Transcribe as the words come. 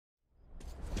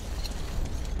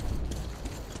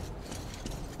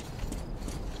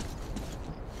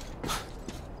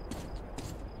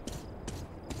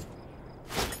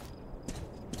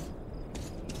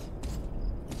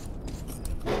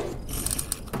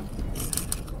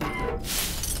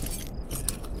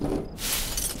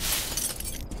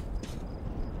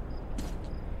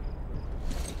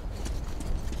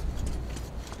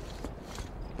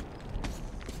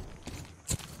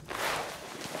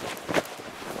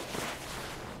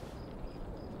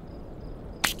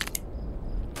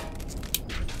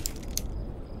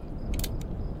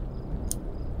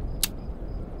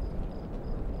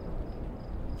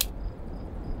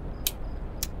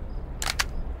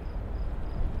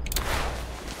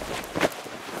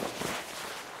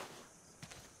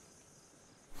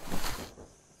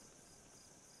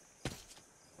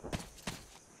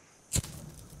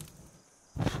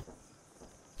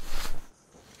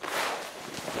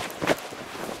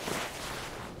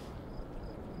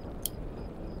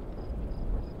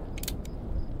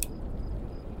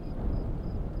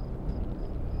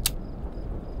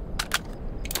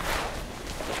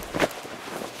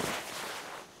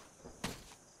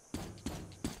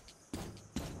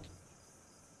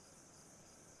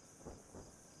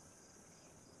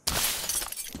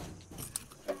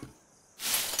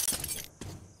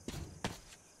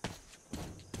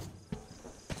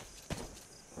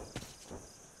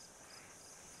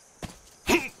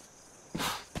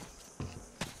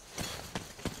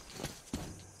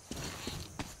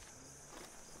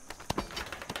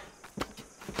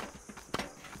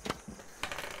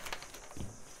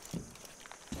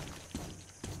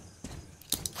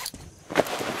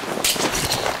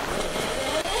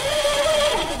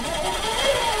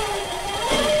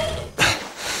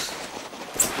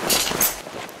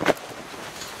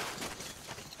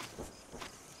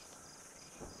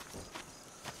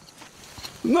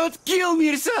not kill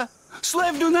Mirza!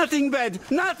 Slave do nothing bad,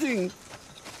 nothing!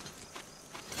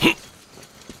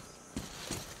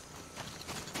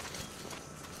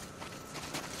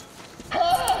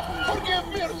 Forgive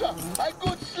Mirza, a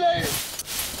good slave!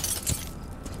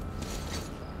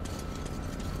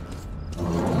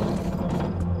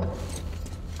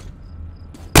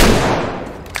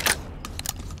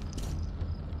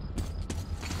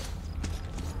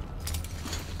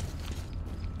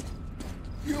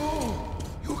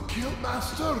 You killed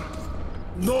Master?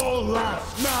 No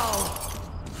laugh now!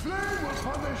 Flame will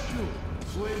punish you!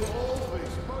 Flame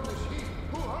always punish he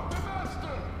who hurt the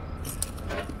Master!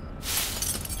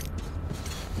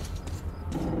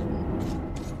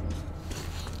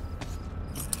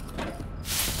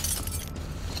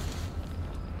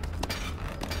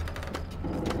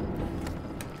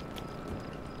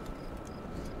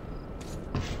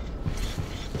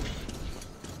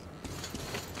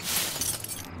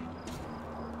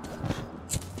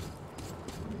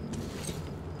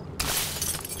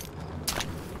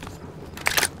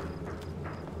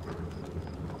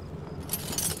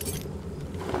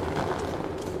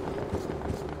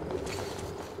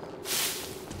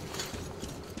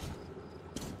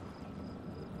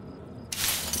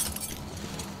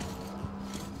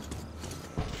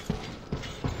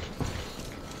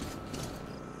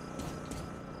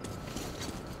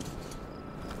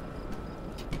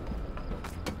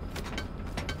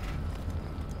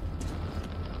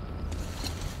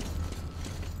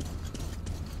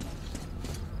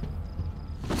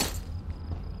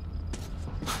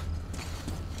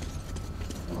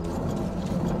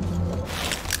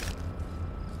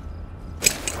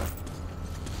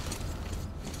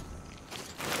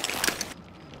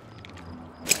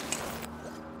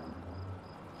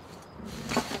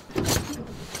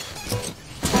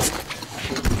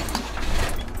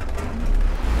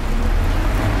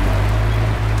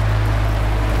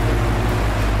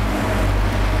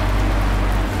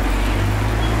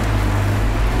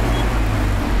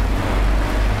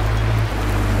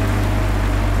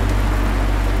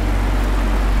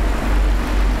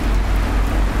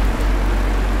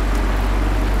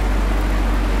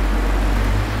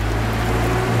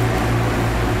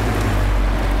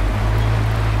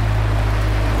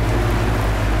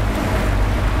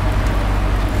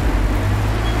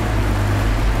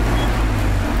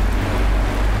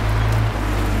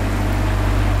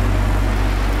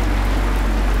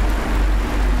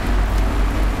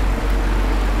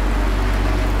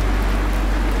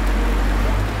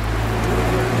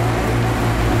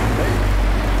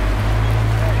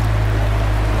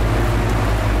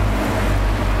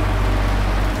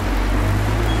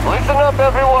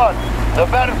 Everyone, the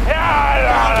better. No.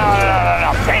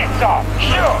 Peace off.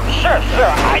 Sure.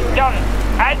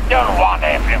 I don't want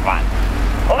everyone.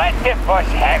 Let the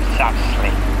boys have some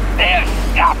sleep. There's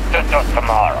stuff to do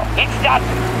tomorrow. It's that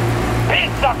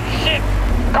piece of shit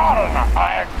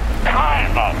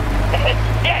Colonel.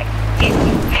 Yes, it's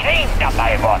him that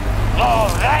I want. So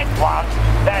that one,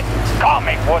 that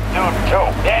comic would do too.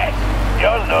 Yes,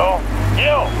 you'll do.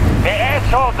 You, the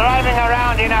asshole driving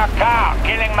around in our car,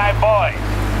 killing my boys.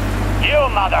 You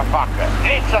motherfucker,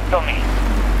 listen to me.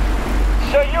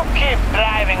 So you keep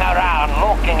driving around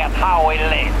looking at how we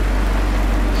live.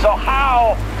 So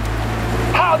how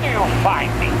do you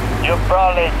find me? You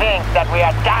probably think that we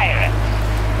are tyrants,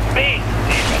 beasts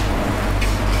even.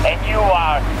 And you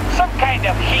are some kind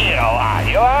of hero, are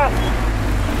you, huh?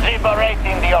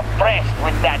 Liberating the oppressed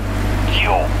with that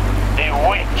cube. The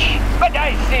witch. But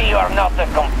I see you are not a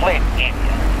complete idiot.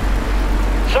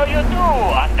 So you do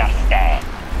understand,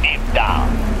 deep down.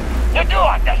 You do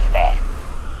understand.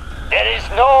 There is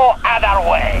no other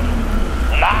way.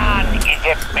 Man is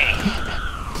a beast.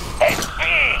 A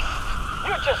beast.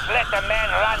 You just let a man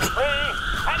run free,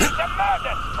 and it's a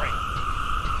murder spree.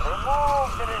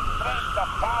 Remove the restraints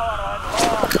of power and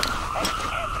law, and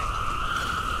everything.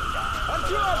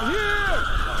 Artyom, here!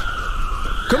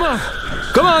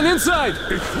 Come on, inside!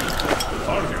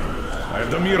 Artyom, I have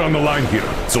Damir on the line here,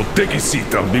 so take a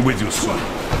seat. I'll be with you soon.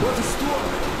 What a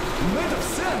storm! Made of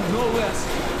sand, no less.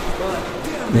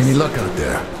 Any luck out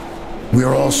there? We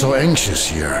are all so anxious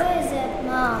here. Where is it,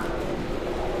 Mom?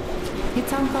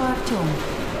 It's Uncle Artyom.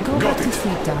 Go back to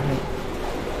sleep, darling.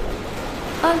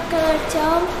 Uncle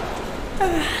Artyom?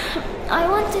 I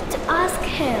wanted to ask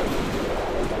him.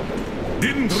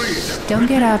 Didn't read. Don't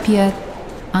get up yet.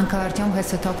 Uncle Artyom has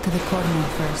to talk to the coroner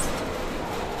first.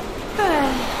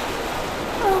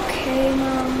 Okay,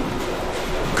 Mom.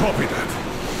 Copy that.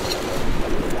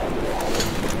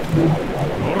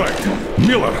 All right.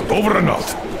 Miller, over and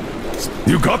out.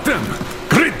 You got them?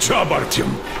 Great job,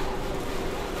 Artyom.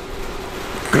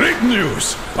 Great Great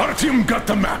news! Artyom got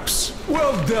the maps!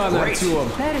 Well done,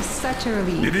 Artyom. That is such a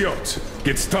relief. Idiot!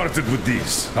 Get started with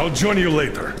these. I'll join you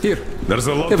later. Here. There's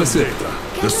a lot Have a of sip. data.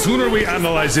 The sooner we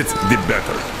analyze it, the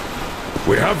better.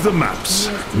 We have the maps.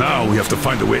 Now we have to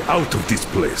find a way out of this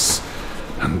place.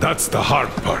 And that's the hard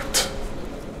part.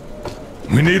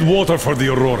 We need water for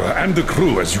the Aurora and the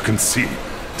crew, as you can see.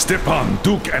 Stepan,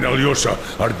 Duke, and Alyosha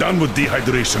are done with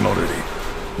dehydration already.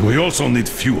 We also need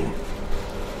fuel.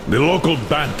 The local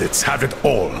bandits have it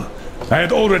all. I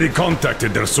had already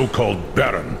contacted their so-called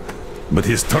Baron, but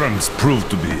his terms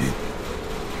proved to be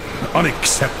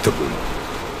unacceptable.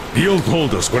 He'll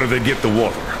told us where they get the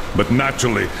water, but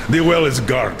naturally, the well is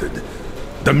guarded.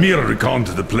 Damir reconned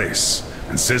the place,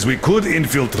 and says we could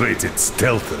infiltrate it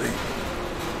stealthily.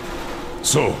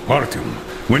 So, Artyom,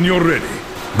 when you're ready,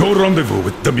 go rendezvous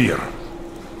with Damir.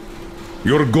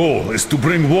 Your goal is to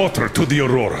bring water to the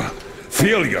Aurora.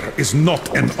 Failure is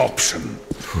not an option.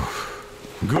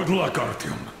 Good luck,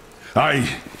 Artyom.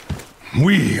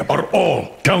 We are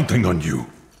all counting on you.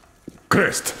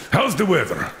 Crest, how's the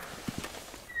weather?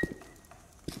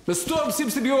 The storm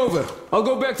seems to be over. I'll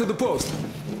go back to the post.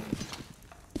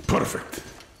 Perfect.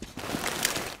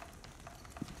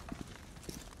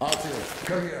 Artyom,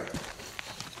 come here.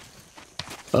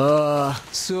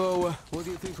 So, what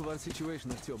do you think of our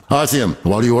situation, Artyom? Artyom,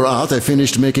 while you were out, I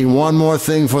finished making one more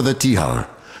thing for the Tihar.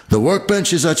 The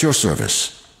workbench is at your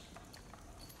service.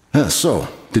 So,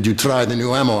 did you try the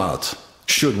new ammo out?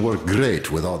 Should work great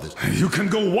with all this. You can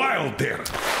go wild there.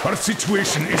 Our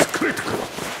situation is critical.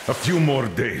 A few more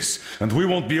days, and we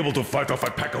won't be able to fight off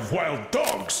a pack of wild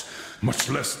dogs, much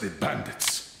less the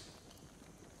bandits.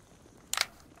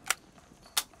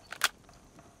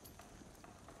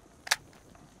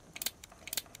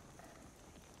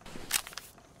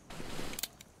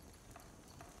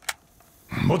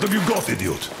 What have you got,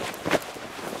 idiot?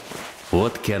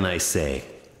 What can I say?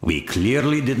 We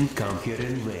clearly didn't come here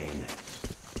in vain.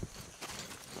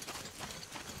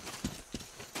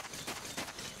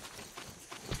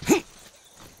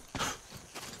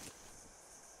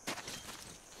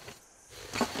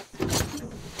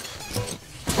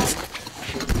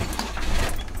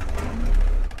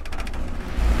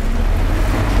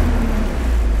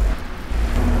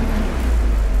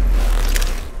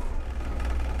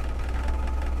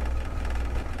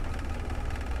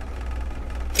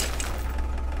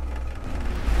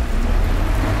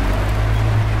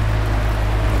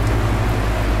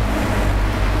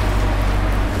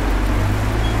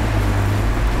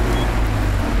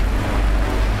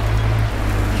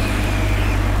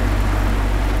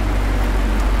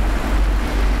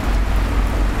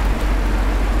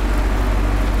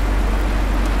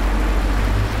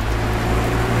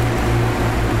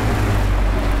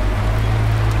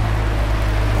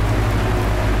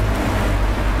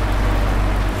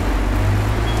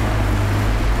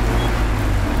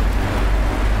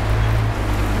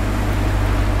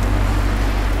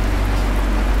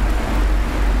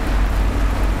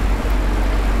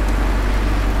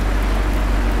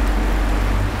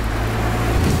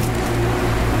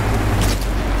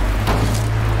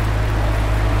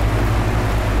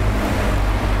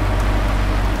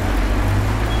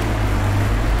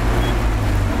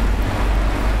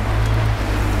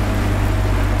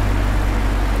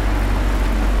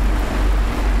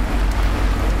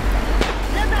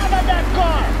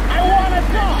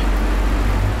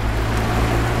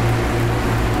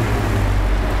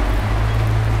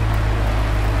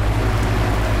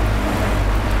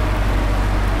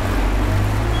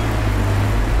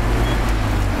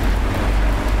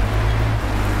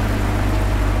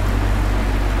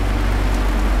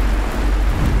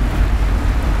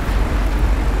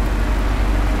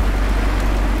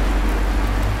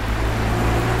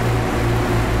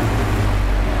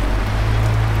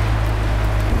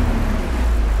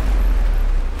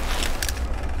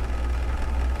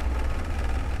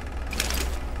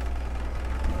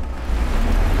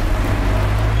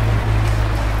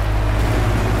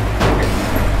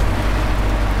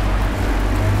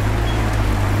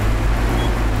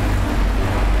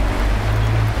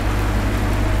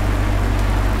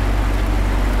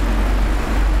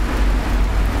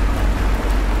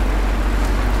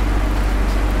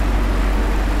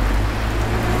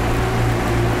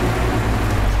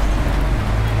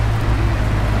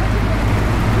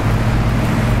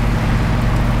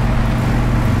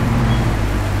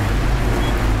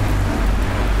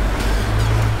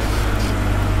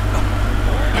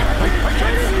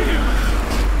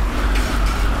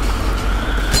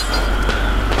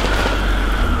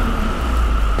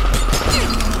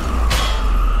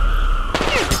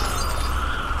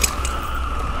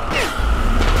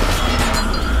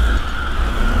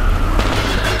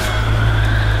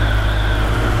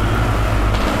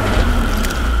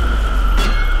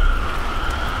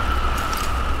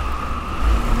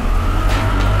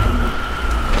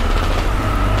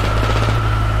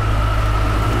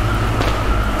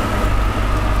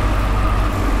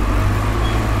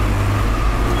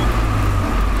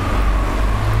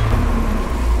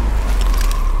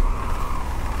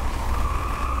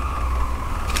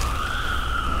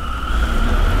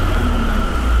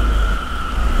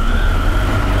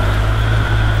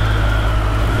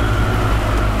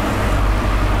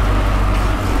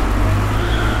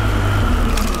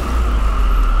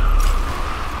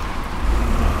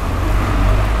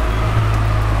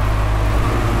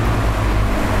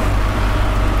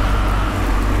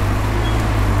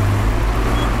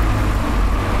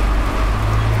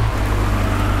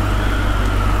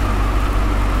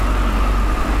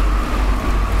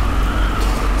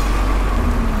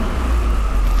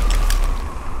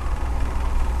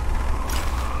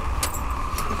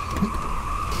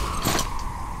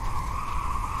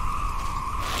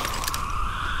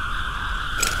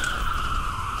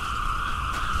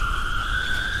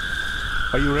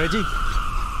 Are you ready?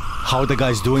 How are the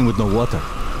guys doing with no water?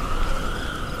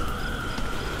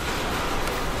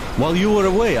 While you were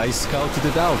away, I scouted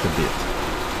it out a bit.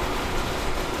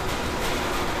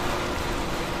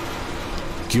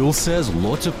 Gil says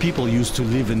lots of people used to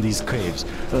live in these caves.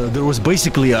 There was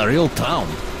basically a real town.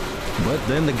 But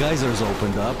then the geysers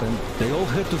opened up and they all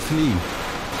had to flee.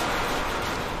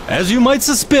 As you might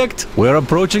suspect, we're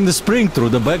approaching the spring through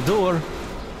the back door.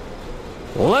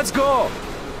 Let's go!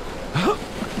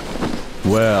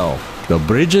 Well, the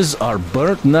bridges are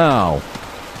burnt now.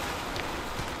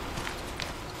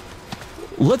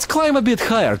 Let's climb a bit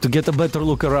higher to get a better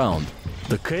look around.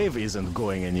 The cave isn't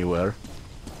going anywhere.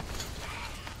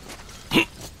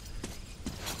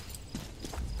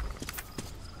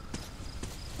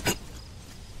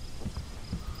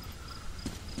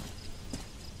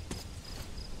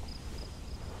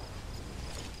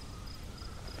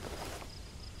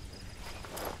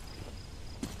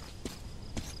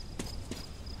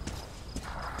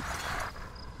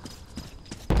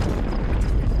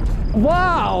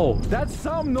 Wow! That's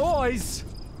some noise!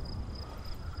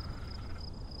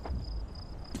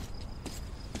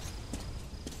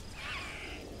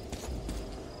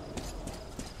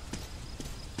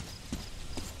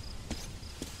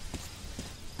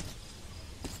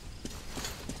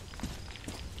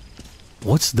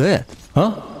 What's that?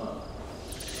 Huh?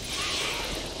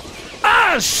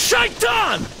 Ah!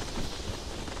 Shaitan!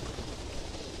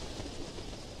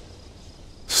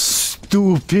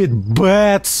 Stupid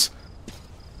bats!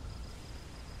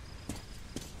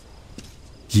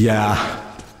 Yeah,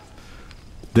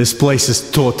 this place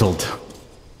is totaled.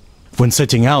 When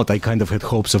setting out, I kind of had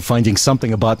hopes of finding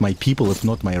something about my people, if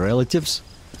not my relatives.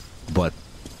 But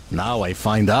now I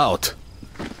find out.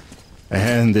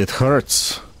 And it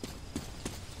hurts.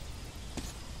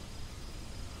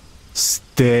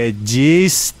 Steady,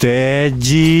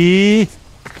 steady.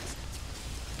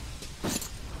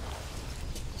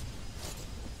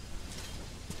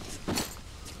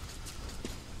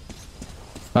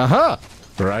 Aha!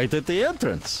 Right at the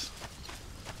entrance.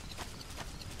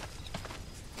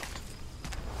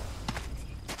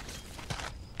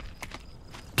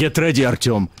 Get ready,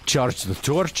 Artyom. Charge the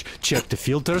torch, check the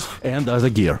filters, and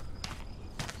other gear.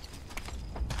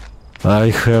 I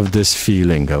have this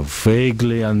feeling, a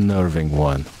vaguely unnerving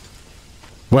one.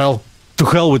 Well, to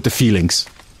hell with the feelings.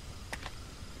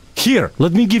 Here,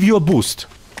 let me give you a boost.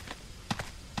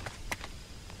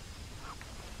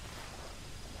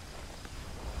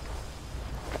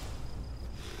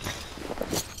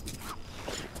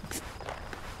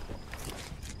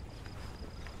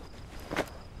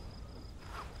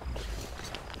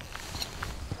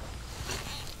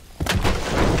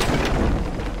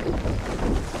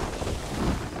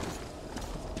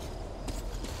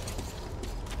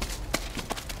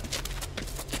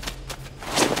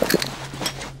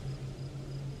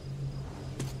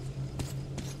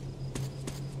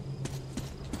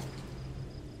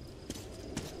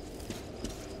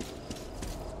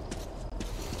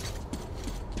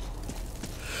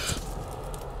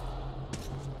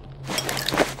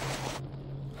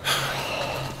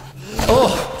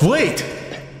 Wait!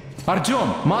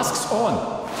 Artyom, masks on!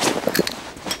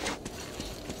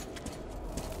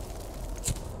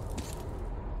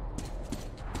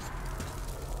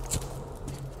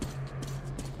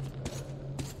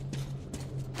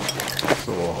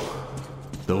 Oh,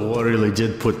 the war really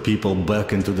did put people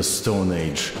back into the Stone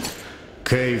Age.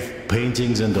 Cave,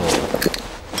 paintings and all.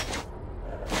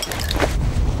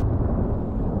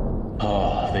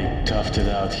 Oh, they toughed it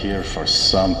out here for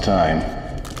some time.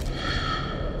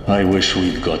 I wish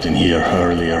we'd gotten here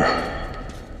earlier.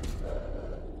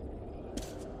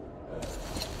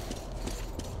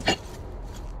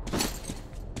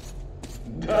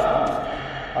 Damn!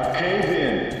 A cave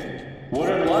in.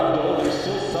 We're in luck though, there's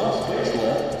still some space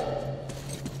left.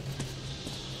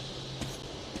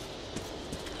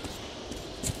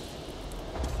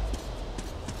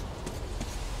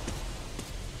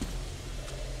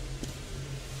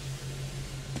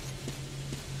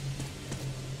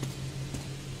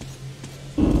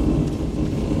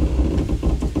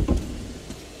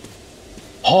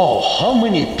 Oh, how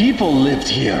many people lived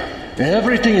here?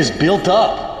 Everything is built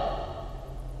up.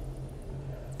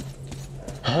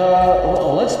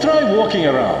 Let's try walking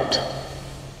around.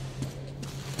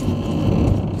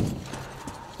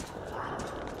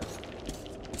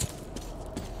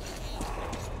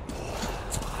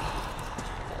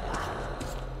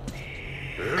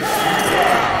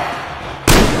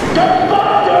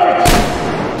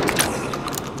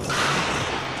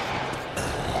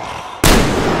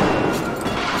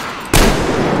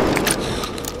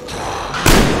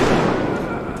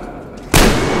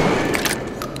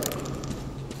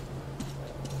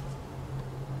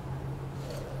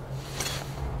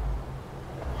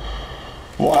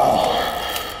 Wow,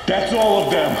 that's all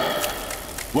of them.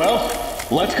 Well,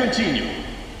 let's continue.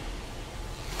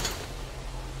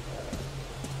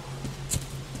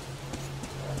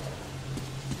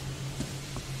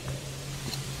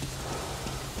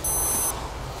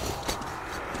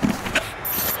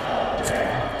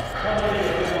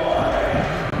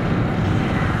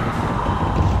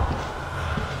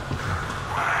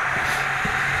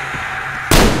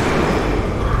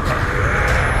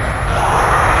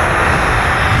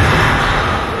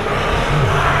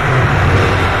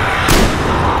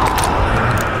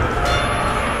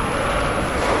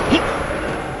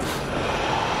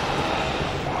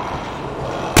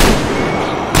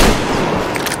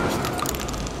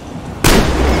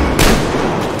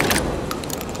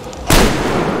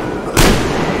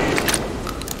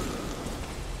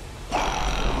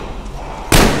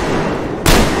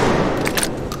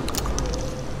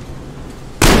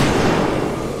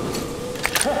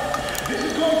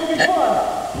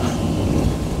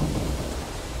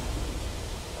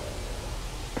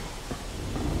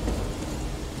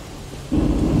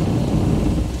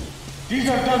 These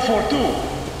are done for too.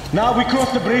 Now we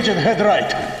cross the bridge and head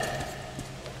right.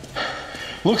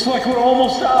 Looks like we're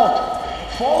almost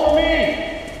out. Follow me!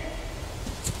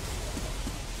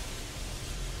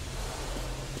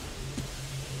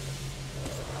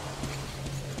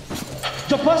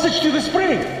 The passage to the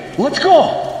spring! Let's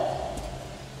go!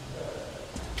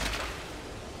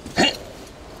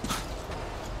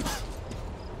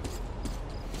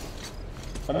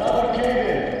 Another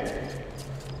cave-in.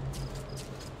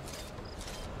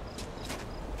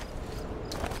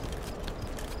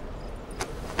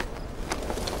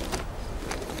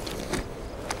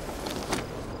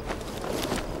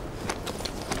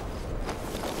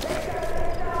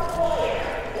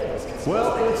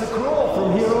 Well, it's a crawl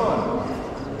from here on.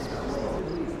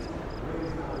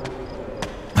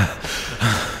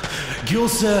 Gil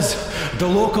says the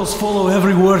locals follow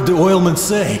every word the oilmen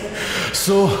say,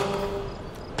 so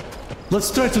let's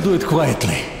try to do it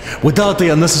quietly, without the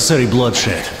unnecessary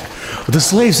bloodshed. The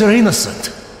slaves are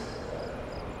innocent.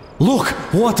 Look,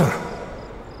 water.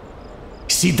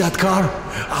 See that car?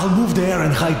 I'll move there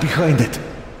and hide behind it.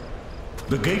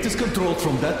 The gate is controlled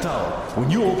from that tower.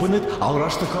 When you open it, I'll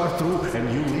rush the car through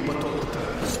and you leap atop the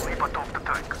tank. Leap atop the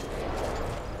tank.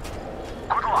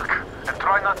 Good luck, and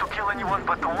try not to kill anyone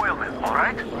but the oilmen,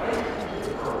 alright?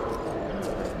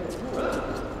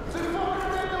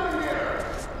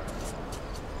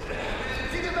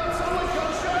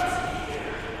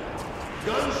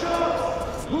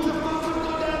 Gunshots? Who's supposed to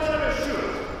go down there and shoot?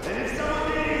 And if someone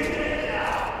did, he's dead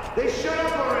now. They shut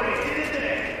up already, didn't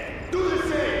they? Do the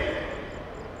same.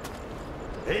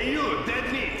 Hey you,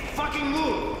 dead meat, fucking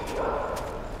move!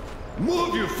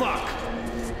 Move, you fuck!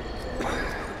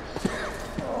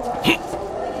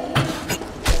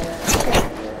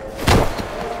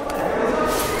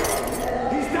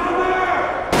 He's down there!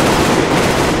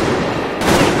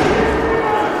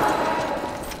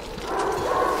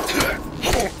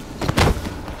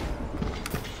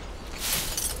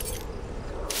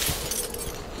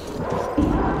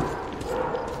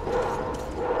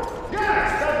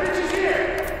 Guys, that bitch is here!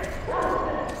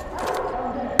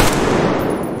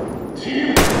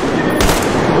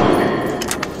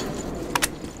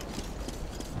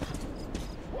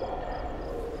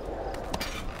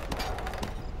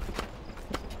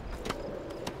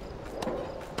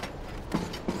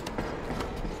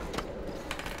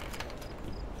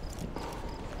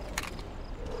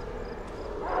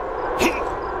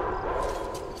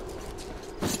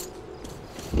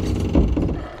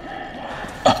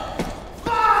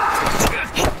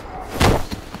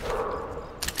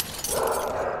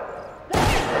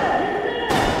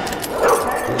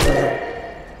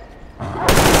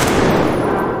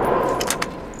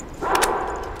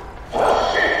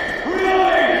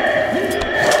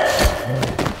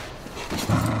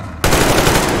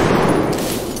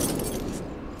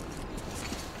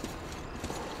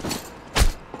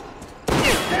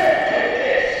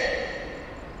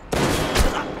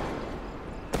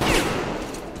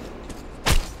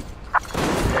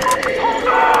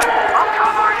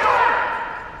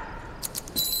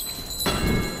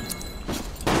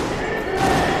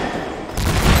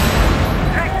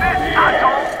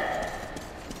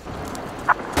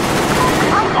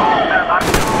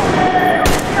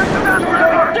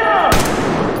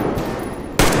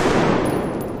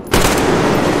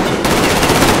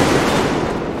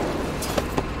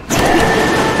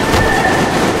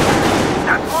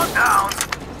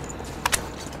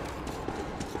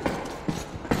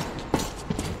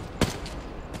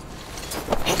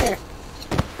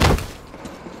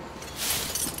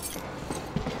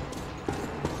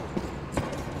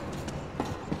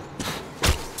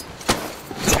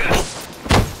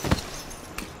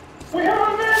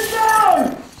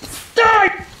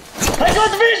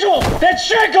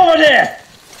 shrink over there!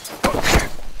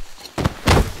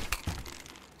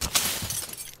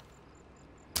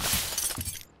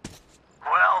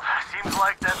 Well, seems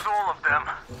like that's all of them.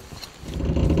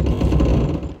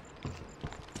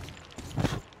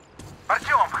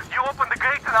 Artyom, you open the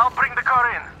gate and I'll bring the car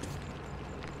in.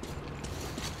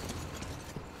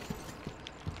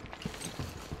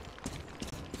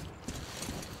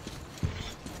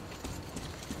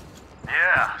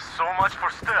 Yeah, so much for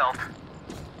stealth.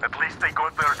 At least they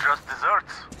got their just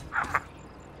desserts.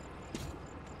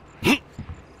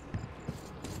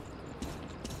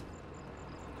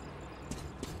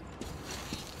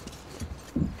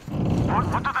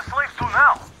 What do the slaves do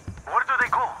now? Where do they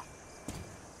go?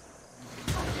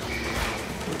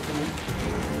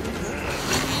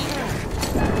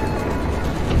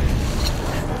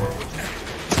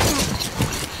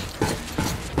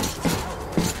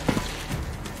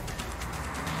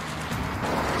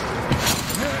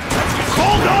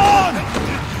 Hold on!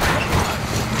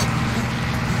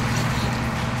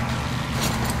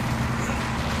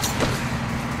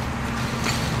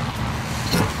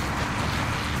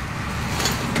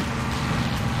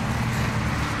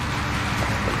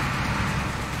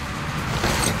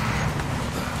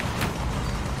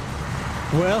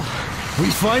 Well, we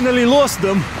finally lost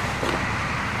them.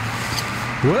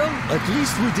 Well, at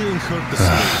least we didn't hurt the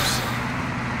slaves.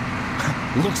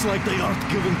 Looks like they aren't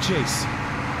giving chase.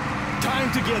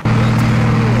 Time to get back to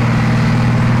the war.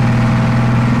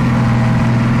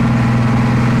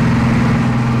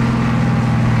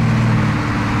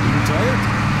 You tired?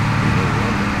 No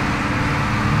wonder.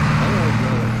 All right,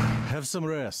 brother. Have some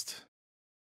rest.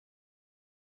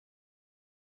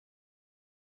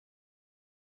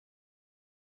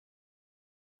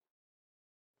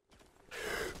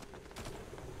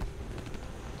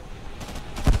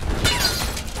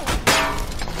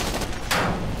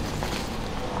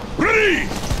 Ready!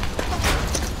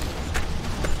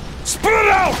 Spread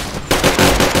out!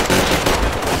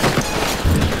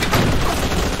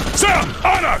 Sam!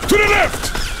 Anna! To the left!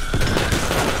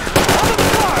 Out of the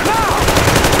car, now!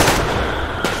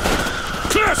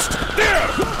 Crest! There!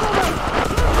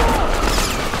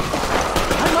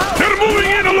 They're moving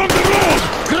in along the road!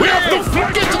 We have to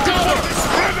flank them!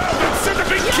 Spread out and set a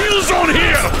big kill zone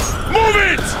here! Move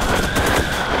it!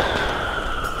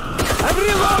 I'm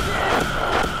reloading!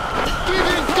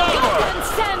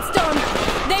 Sandstorm!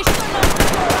 They should not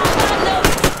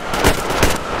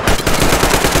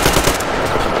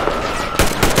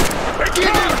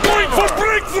They're going for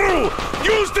breakthrough!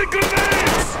 Use the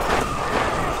grenades!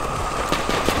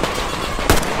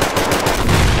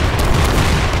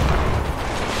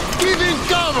 Giving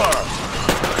cover!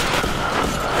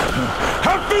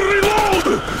 Have to reload!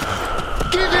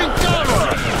 Giving cover!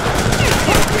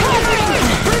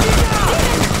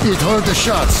 It heard the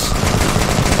shots.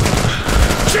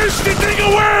 Chase the thing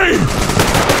away!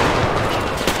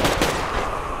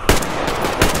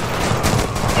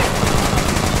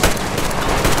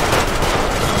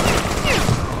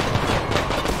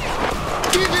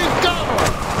 Giving cover!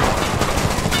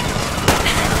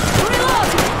 reload!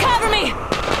 Cover me!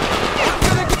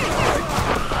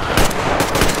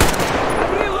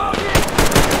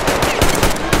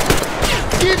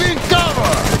 Giving cover!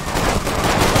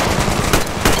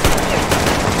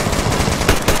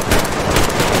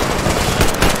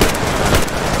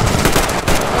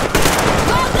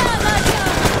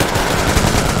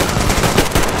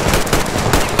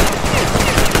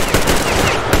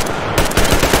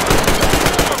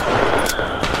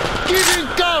 Giving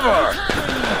cover!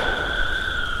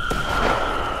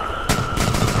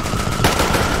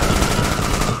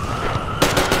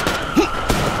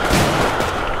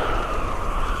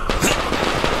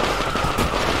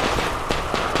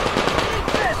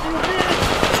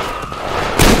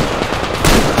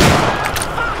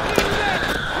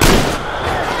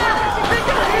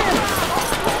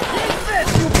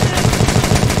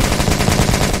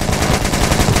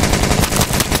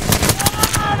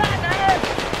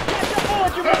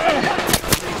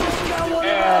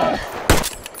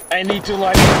 I need to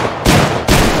like...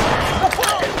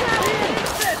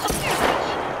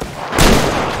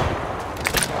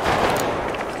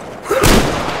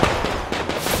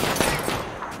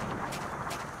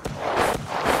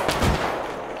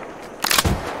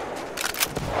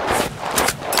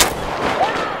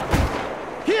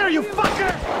 Here, you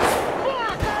fucker!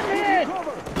 Fuck, I'm hit!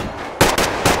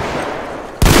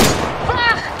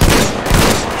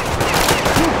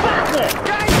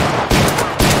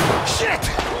 Shit!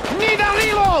 Need a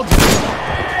reload!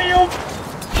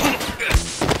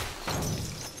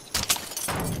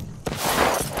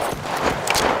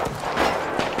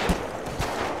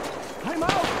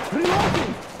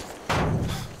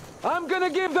 I'm gonna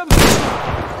give them...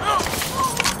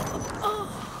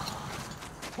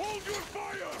 Hold your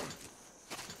fire!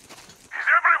 Is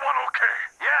everyone okay?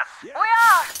 Yes.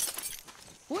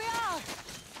 We are!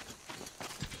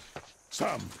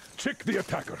 Sam, check the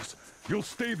attackers. You'll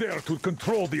stay there to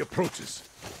control the approaches.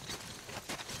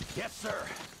 Yes, sir.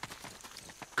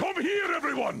 Come here,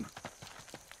 everyone!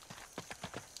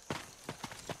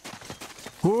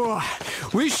 Oh,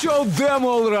 we showed them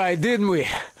all right, didn't we?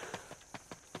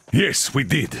 Yes, we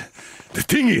did. The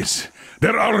thing is,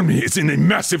 their army is in a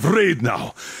massive raid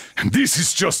now, and this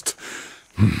is just...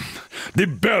 the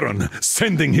Baron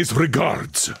sending his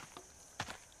regards.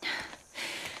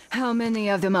 How many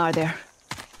of them are there?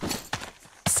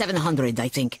 700, I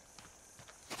think.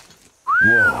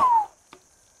 Whoa.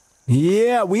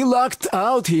 Yeah, we lucked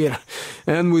out here,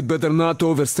 and we'd better not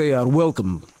overstay our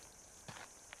welcome.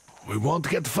 We won't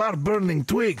get far burning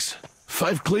twigs.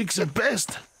 5 clicks at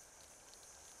best.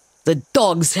 The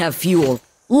dogs have fuel.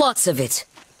 Lots of it.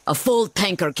 A full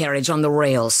tanker carriage on the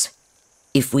rails.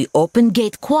 If we open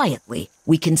gate quietly,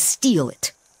 we can steal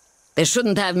it. They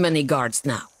shouldn't have many guards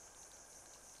now.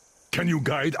 Can you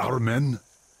guide our men?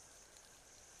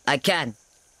 I can.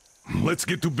 Let's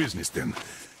get to business then.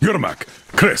 Yermak,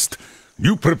 Crest,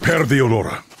 you prepare the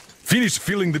Aurora. Finish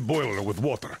filling the boiler with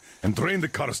water and drain the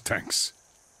car's tanks.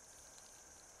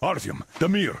 Artyom,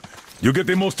 Damir, you get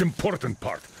the most important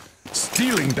part.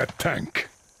 Stealing that tank.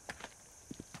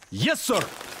 Yes, sir!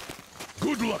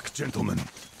 Good luck, gentlemen.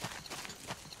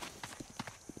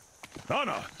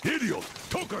 Anna, Idiot,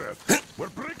 Tokarev, we're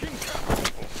breaking camp.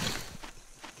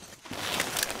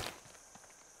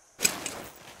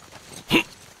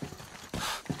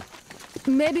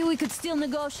 Maybe we could still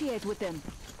negotiate with them.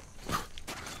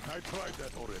 I tried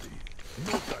that already.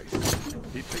 No dice.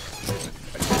 He takes it.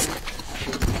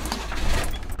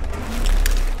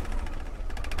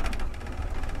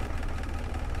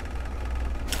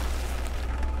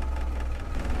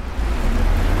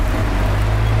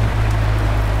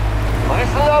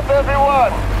 Listen up,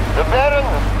 everyone. The Baron...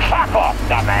 Fuck off,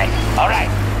 dumbass. All right.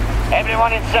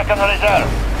 Everyone in second reserve.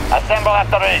 Assemble at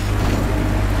the ridge.